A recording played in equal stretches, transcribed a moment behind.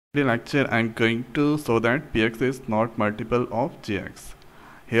In the lecture I am going to show that px is not multiple of gx.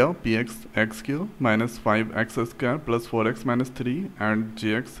 Here px x cube minus 5x square plus 4x minus 3 and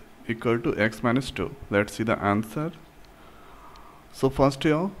gx equal to x minus 2. Let's see the answer. So first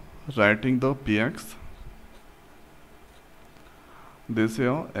here writing the px, this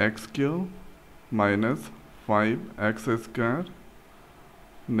here x cube minus 5x square,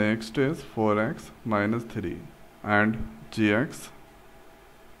 next is 4x minus 3 and gx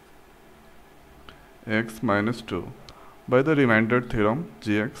x minus 2. By the remainder theorem,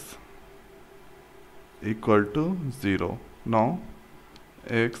 gx equal to 0. Now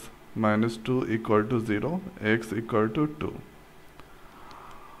x minus 2 equal to 0, x equal to 2.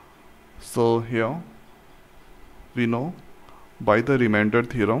 So here we know, by the remainder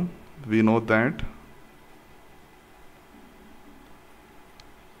theorem, we know that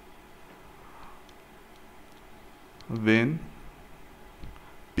when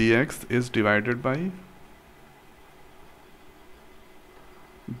px is divided by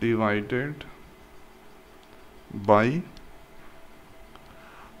gx,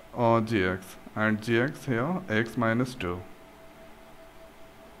 and gx here x minus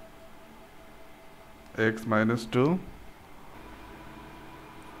 2,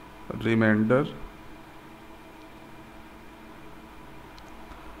 remainder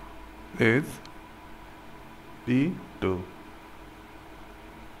is p2.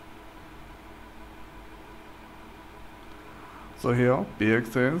 So here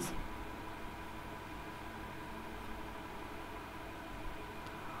px is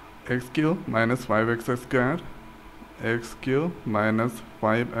x cube minus 5x square, x cube minus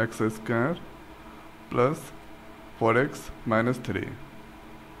 5x square plus 4x minus 3.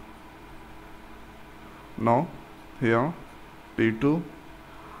 Now here p2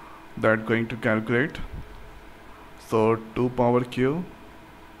 that going to calculate. So 2 power q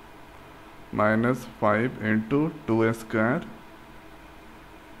minus 5 into 2 square,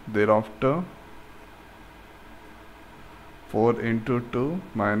 thereafter 4 into 2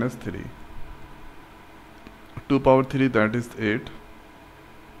 minus 3, 2 power 3 that is 8,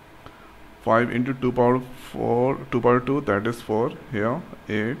 5 into 2 power 4, 2 power 2 that is 4, here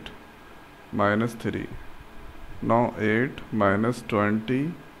 8 minus 3. Now 8 minus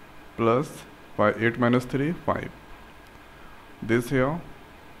 20 plus 5, 8 minus 3, 5. This here,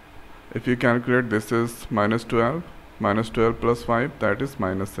 if you calculate, this is minus 12 plus 5 that is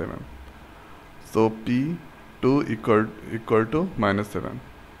minus 7. So p2 equal to minus 7.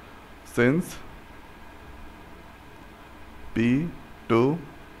 Since p2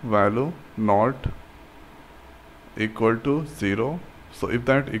 value not equal to 0, so if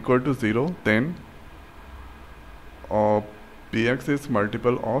that equal to 0, then px is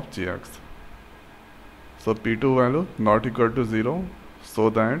multiple of gx. So p2 value not equal to 0,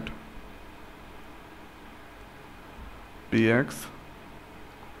 so that px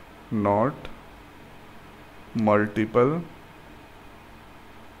not multiple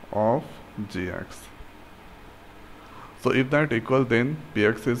of gx. So if that equal, then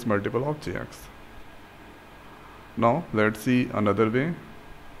px is multiple of gx. Now let's see another way.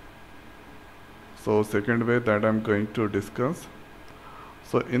 So second way that I'm going to discuss.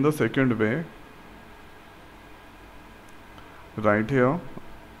 So in the second way, right here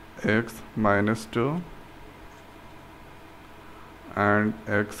x minus 2 and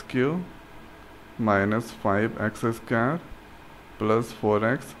x cube minus 5x square plus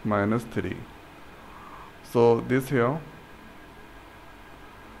 4x minus 3. So this here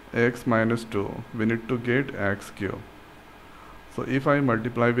x minus 2, we need to get x cube. So if I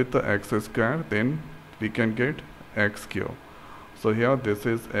multiply with the x square, then we can get x cube. So here this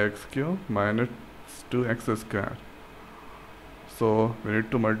is x cube minus 2x square. So we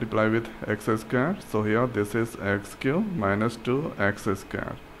need to multiply with x square. So here this is x cube minus 2x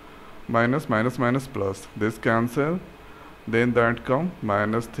square. Minus minus minus plus. This cancel. Then that come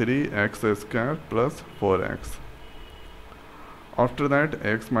minus 3x square plus 4x. After that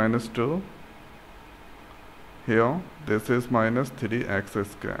x minus 2. Here this is minus 3x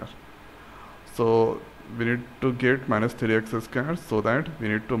square. So we need to get minus 3x square, so that we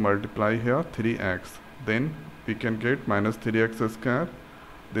need to multiply here 3x. Then we can get minus 3x square.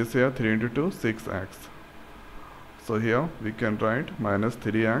 This here 3 into 2, 6x. So here we can write minus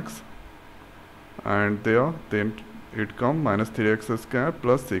 3x, and there then it come minus 3x square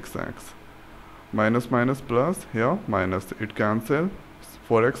plus 6x. Minus minus plus, here minus, it cancel.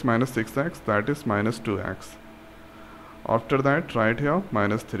 4x minus 6x, that is minus 2x. After that write here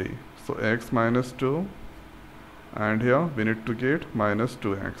minus 3. So x minus 2, and here we need to get minus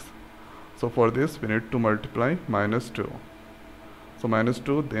 2x. So for this we need to multiply minus 2. So minus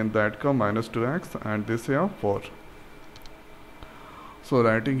 2, then that come minus 2x, and this here 4. So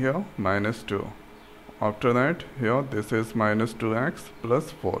writing here minus 2. After that, here this is minus 2x plus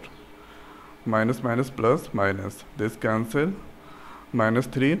 4. Minus minus plus minus. This cancel. Minus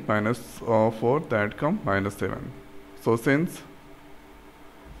 3 minus 4, that come minus 7. So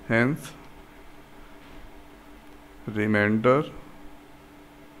hence remainder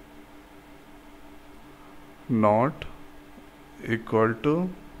not equal to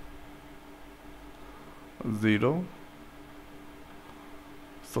 0,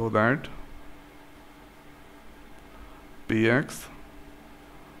 so that px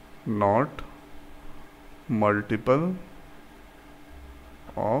not multiple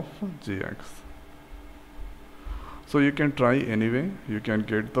of gx. So you can try anyway, you can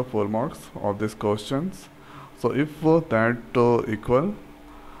get the 4 marks of these questions. So if that equal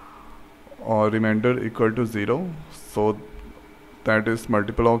or remainder equal to 0, so that is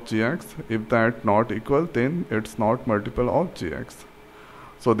multiple of gx. If that not equal, then it's not multiple of gx.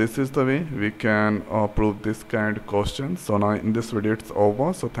 So this is the way we can prove this kind of question. So now in this video it's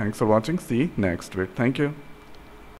over. So thanks for watching. See you next week. Thank you.